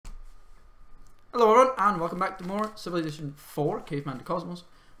and welcome back to more Civilization 4 Caveman2Cosmos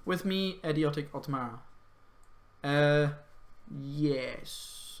with me, Idiotic Ultimara.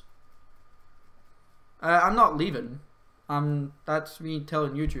 Yes. I'm not leaving. That's me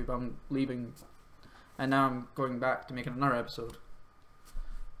telling YouTube I'm leaving, and now I'm going back to making another episode.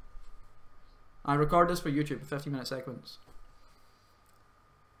 I record this for YouTube, a 15-minute sequence.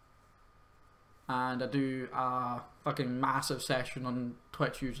 And I do a fucking massive session on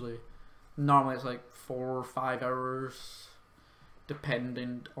Twitch usually. Normally it's like 4 or 5 hours,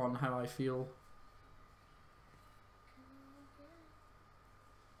 depending on how I feel.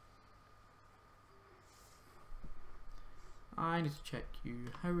 I need to check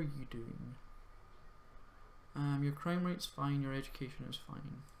you. How are you doing? Your crime rate's fine, your education is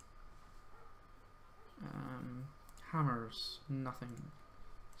fine. Hammers, nothing.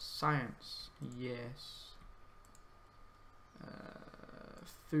 Science, yes.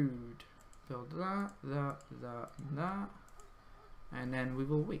 Food, build that, and that. And then we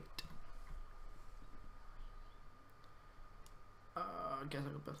will wait. I guess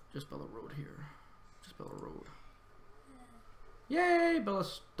I'll just build a road here. Just build a road. Yay! Build a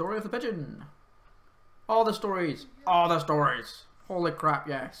story of the pigeon. All the stories. All the stories. Holy crap,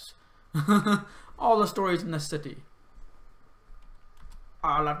 yes. All the stories in this city.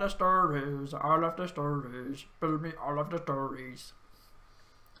 All of the stories. All of the stories. Build me all of the stories.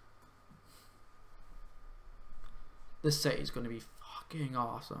 This city is going to be fucking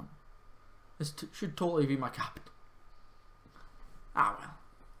awesome. This should totally be my capital. Ah well.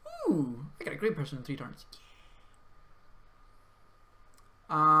 Ooh, I got a great person in 3 turns.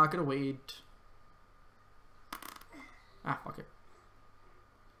 I could have waited. Ah, fuck it.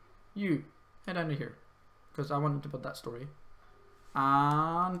 You, head down to here. Because I wanted to build that story.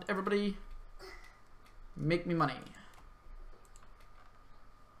 And everybody, make me money.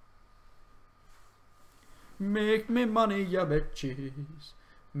 Make me money, ya bitches.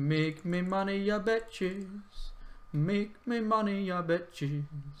 Make me money, ya bitches. Make me money, ya bitches.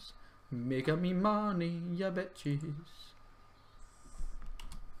 Make me money, ya bitches.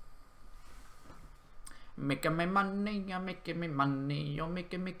 Making me money, you're making me money, you're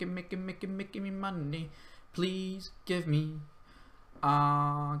making me money. Please give me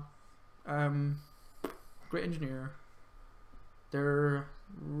great engineer. They're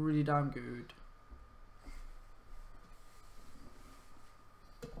really damn good.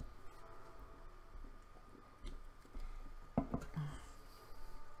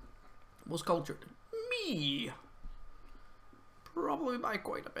 Most cultured? Me! Probably by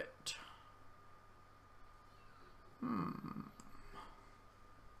quite a bit.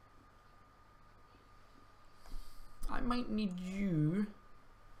 I might need you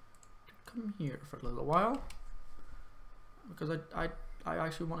to come here for a little while, because I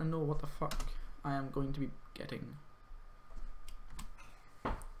actually want to know what the fuck I am going to be getting.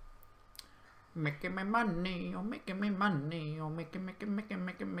 Making me money, oh making me money, oh making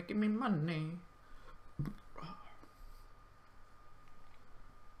me money.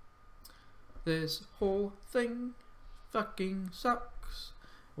 This whole thing fucking sucks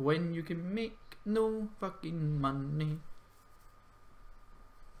when you can make no fucking money.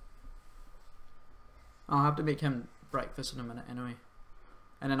 I'll have to make him breakfast in a minute anyway,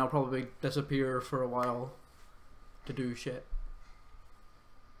 and then I'll probably disappear for a while to do shit.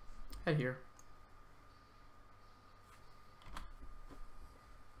 Head here.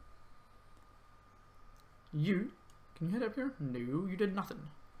 You, can you head up here? No, you did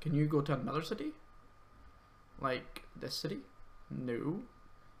nothing. Can you go to another city? Like this city? No.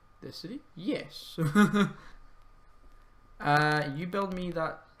 This city? Yes. You build me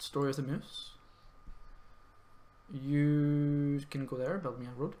that story of the moose. You can go there, build me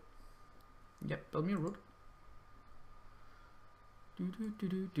a road. Yep, build me a road.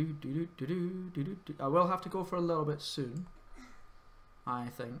 I will have to go for a little bit soon, I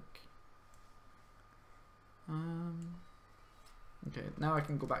think. Okay, now I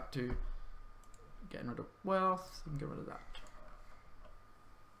can go back to getting rid of wealth and get rid of that.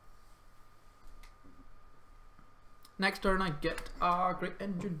 Next turn I get a great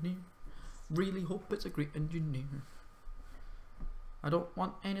engineer. Really hope it's a great engineer. I don't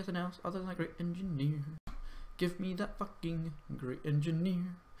want anything else other than a great engineer. Give me that fucking great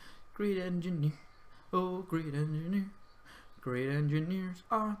engineer. Great engineer. Oh, great engineer. Great engineers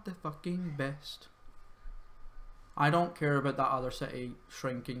are the fucking best. I don't care about that other city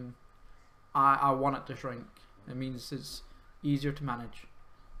shrinking. I want it to shrink. It means it's easier to manage.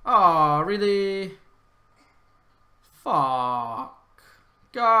 Oh, really? Fuck.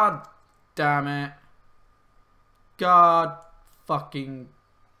 God damn it. God fucking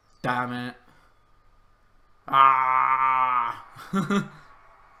damn it. Ah!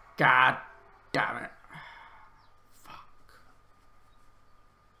 God damn it.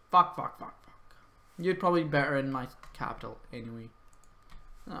 Fuck. You'd probably be better in my capital anyway.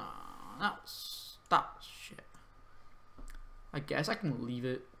 That's shit. I guess I can leave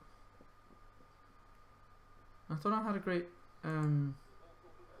it. I thought I had a great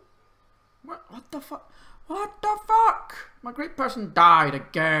what the fuck? What the fuck? My great person died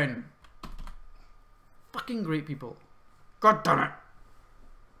again. Fucking great people. God damn it.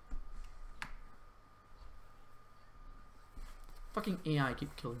 Fucking AI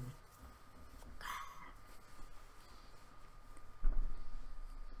keep killing me.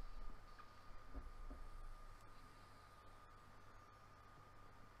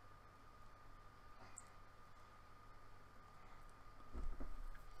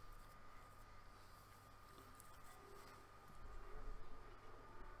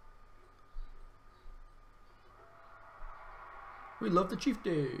 We love the Chief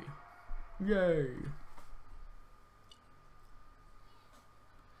Day. Yay.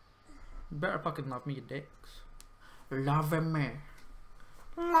 You better fucking love me, you dicks. Love me.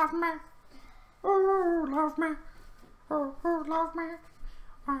 Love me. Oh, love me. Oh, love me.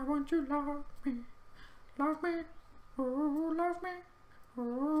 Why won't you love me? Love me. Oh, love me.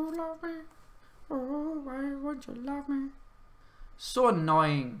 Oh, love me. Oh, why won't you love me? So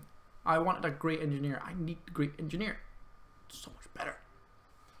annoying. I wanted a great engineer. I need a great engineer. So much better.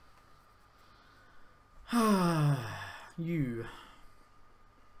 You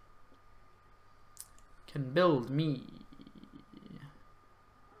can build me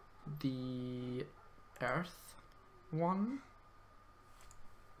the earth one.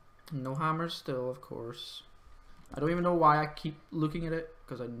 No hammers still, of course. I don't even know why I keep looking at it,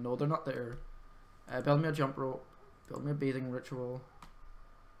 because I know they're not there. Build me a jump rope. Build me a bathing ritual.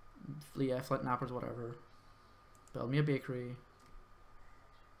 Flint nappers, whatever. Build me a bakery.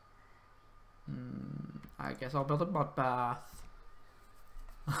 I guess I'll build a mud bath.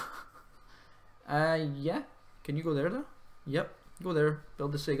 Yeah. Can you go there though? Yep. Go there.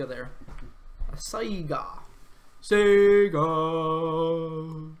 Build the Sega there. A Sega. Sega.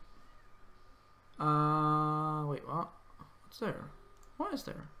 Wait, what? What's there? What is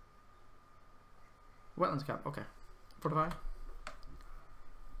there? Wetlands cap. Okay. Fortify.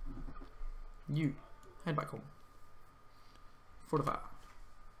 You. Head back home. Fortify.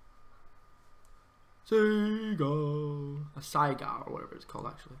 Saiga. A Saiga or whatever it's called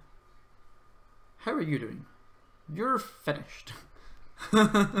actually. How are you doing? You're finished.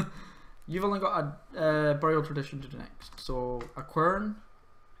 You've only got a burial tradition to do next. So a quern,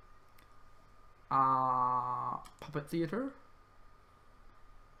 a puppet theatre,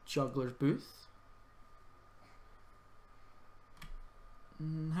 juggler's booth.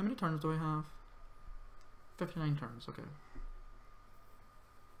 How many turns do I have? 59 turns, okay.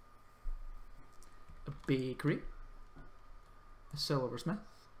 A bakery, a silversmith,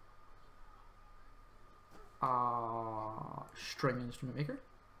 a string instrument maker,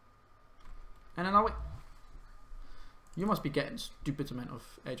 and then I'll wait. You must be getting stupid amount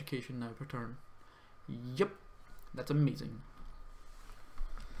of education now per turn. Yep, that's amazing.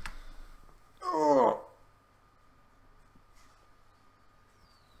 Oh.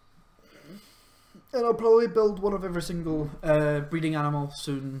 And I'll probably build one of every single breeding animal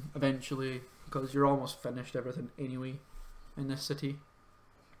soon, eventually. Because you're almost finished everything anyway in this city,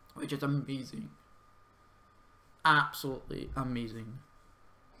 which is amazing. Absolutely amazing.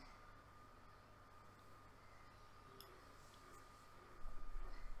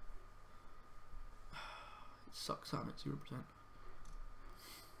 It sucks having it 0%.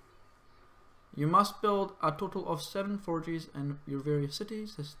 You must build a total of 7 forges in your various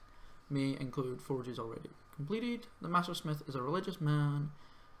cities. This may include forges already completed. The Master Smith is a religious man.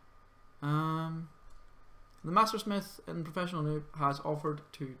 The Mastersmith and Professional Noob has offered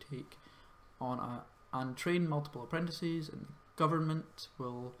to take on and train multiple apprentices, and the government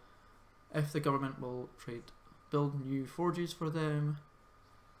will, if the government will build new forges for them.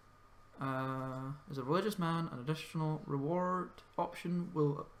 As a religious man, an additional reward option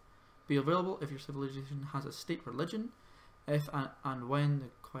will be available if your civilization has a state religion. If and when the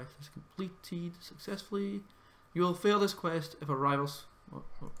quest is completed successfully, you will fail this quest if a rival's...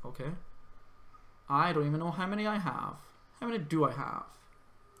 Okay. I don't even know how many I have. How many do I have?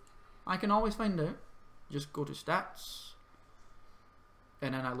 I can always find out. Just go to stats.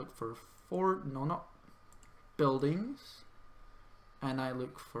 And then I look for buildings. And I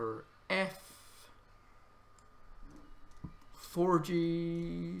look for F.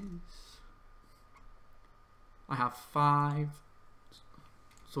 Forges. I have 5.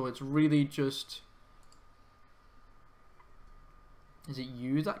 So it's really just Is it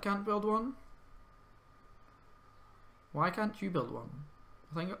you that can't build one? Why can't you build one?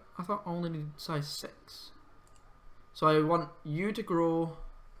 I thought I only needed size 6. So I want you to grow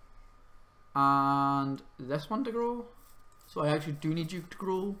and this one to grow. So I actually do need you to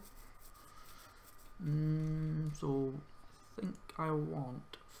grow. So I think I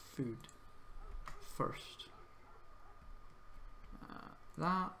want food first.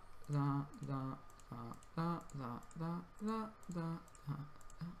 That.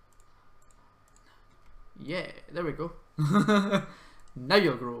 Yeah, there we go. Now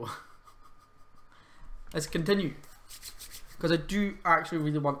you'll grow. Let's continue. Because I do actually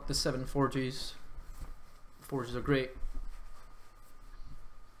really want the 7 forges. Forges are great.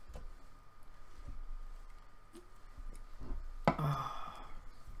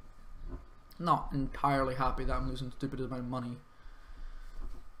 Not entirely happy that I'm losing a stupid amount of money.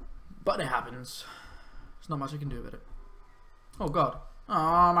 But it happens. There's not much I can do about it. Oh god.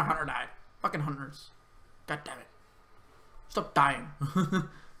 Oh, my hunter died. Fucking hunters. God damn it. Stop dying.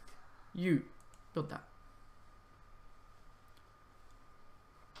 You. Build that.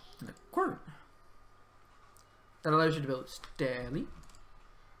 And a quern. That allows you to build steadily.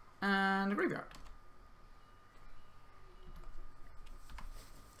 And a graveyard.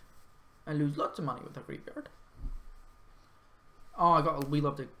 I lose lots of money with a graveyard. Oh, I got a Wheel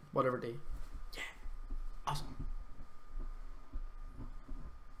of the whatever day. Yeah. Awesome.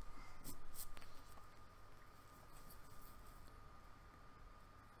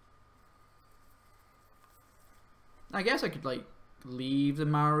 I guess I could like leave the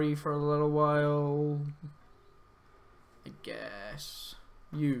Meier for a little while. I guess.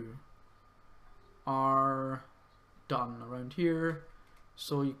 You are done around here.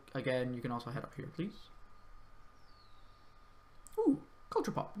 So again, you can also head up here, please. Ooh,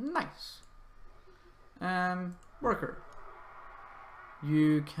 culture pop, nice. Worker.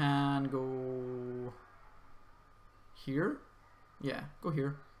 You can go here. Yeah, go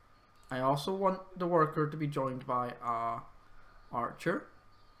here. I also want the worker to be joined by a archer.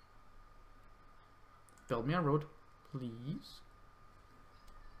 Build me a road, please.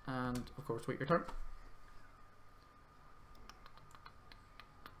 And of course, wait your turn.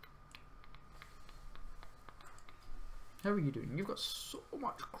 How are you doing? You've got so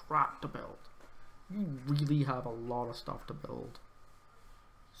much crap to build. You really have a lot of stuff to build.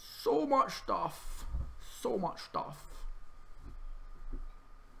 So much stuff. So much stuff.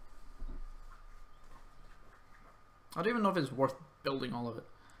 I don't even know if it's worth building all of it.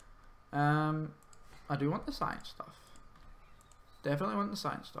 I do want the science stuff. Definitely want the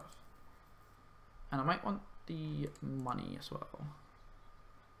science stuff. And I might want the money as well.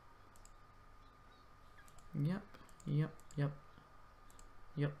 Yep. Yep, yep,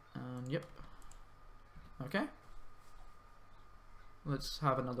 yep, and yep. Okay. Let's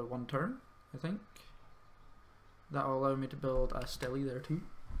have another one turn, I think. That will allow me to build a Stelly there too.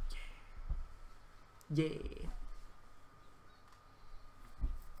 Yeah. Yeah.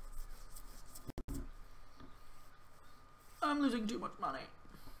 I'm losing too much money.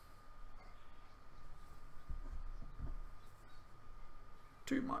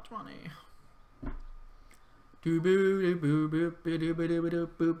 Too much money. Yeah.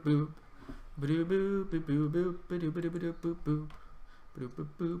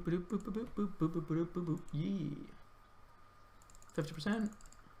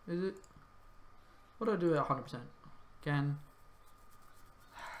 Is it? What do I do at 100%? Can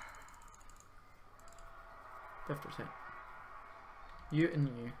 50%. You and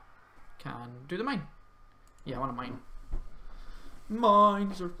you can do the mine. Yeah, I want a mine.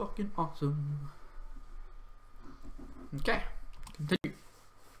 Mines are fucking awesome. Okay, continue.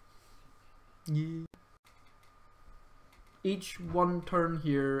 Yeah. Each one turn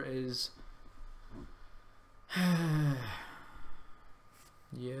here is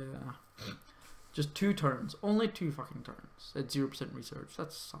yeah. Just 2 turns. Only 2 fucking turns. At 0% research.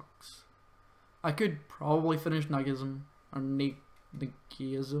 That sucks. I could probably finish Nagism or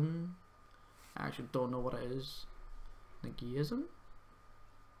Nagism. I actually don't know what it is. Nagism?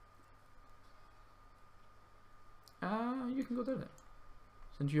 You can go there then.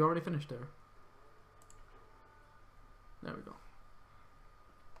 Since you already finished there. There we go.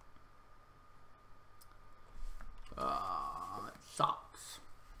 It sucks.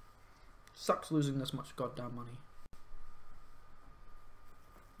 Sucks losing this much goddamn money.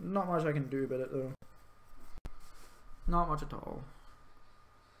 Not much I can do about it though. Not much at all.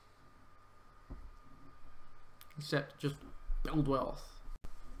 Except just build wealth.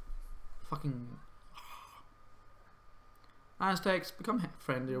 Fucking Aztecs, become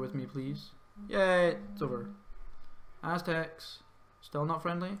friendlier with me, please. Yay, it's over. Aztecs, Still not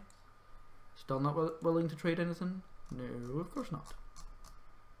friendly? Still not willing to trade anything? No, of course not.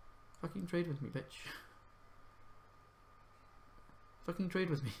 Fucking trade with me, bitch. Fucking trade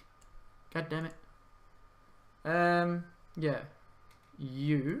with me. God damn it. Yeah.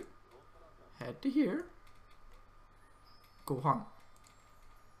 You head to here. Go hunt.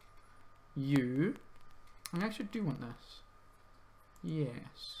 You. I actually do want this.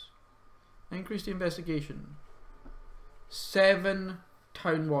 Yes. Increase the investigation. 7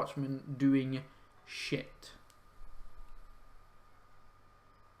 town watchmen doing shit.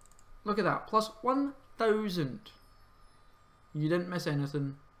 Look at that. Plus 1,000. You didn't miss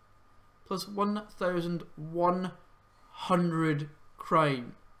anything. Plus 1,100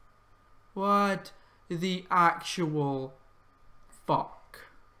 crime. What the actual fuck?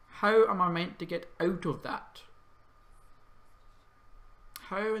 How am I meant to get out of that?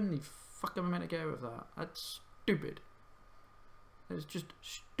 How in the fuck am I meant to get out of that? That's stupid. It's just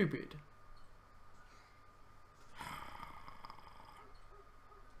stupid.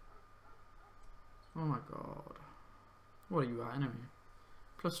 Oh my god. What are you at anyway?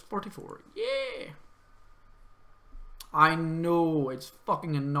 Plus 44. Yeah! I know, it's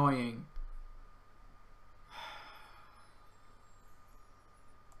fucking annoying.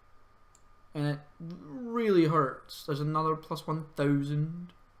 And it really hurts. There's another plus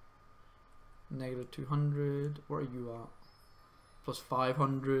 1,000. Negative 200. What are you at? Plus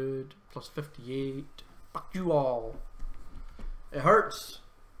 500. Plus 58. Fuck you all. It hurts.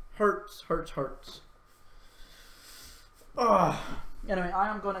 Hurts, hurts, hurts. Anyway, I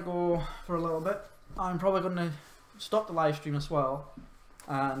am going to go for a little bit. I'm probably going to stop the live stream as well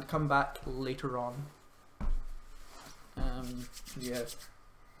and come back later on. Yeah.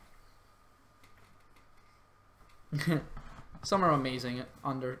 Some are amazing at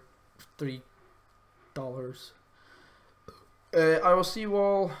under $3. I will see you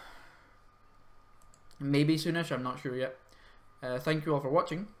all maybe soonish, I'm not sure yet. Thank you all for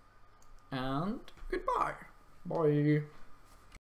watching, and goodbye. Bye.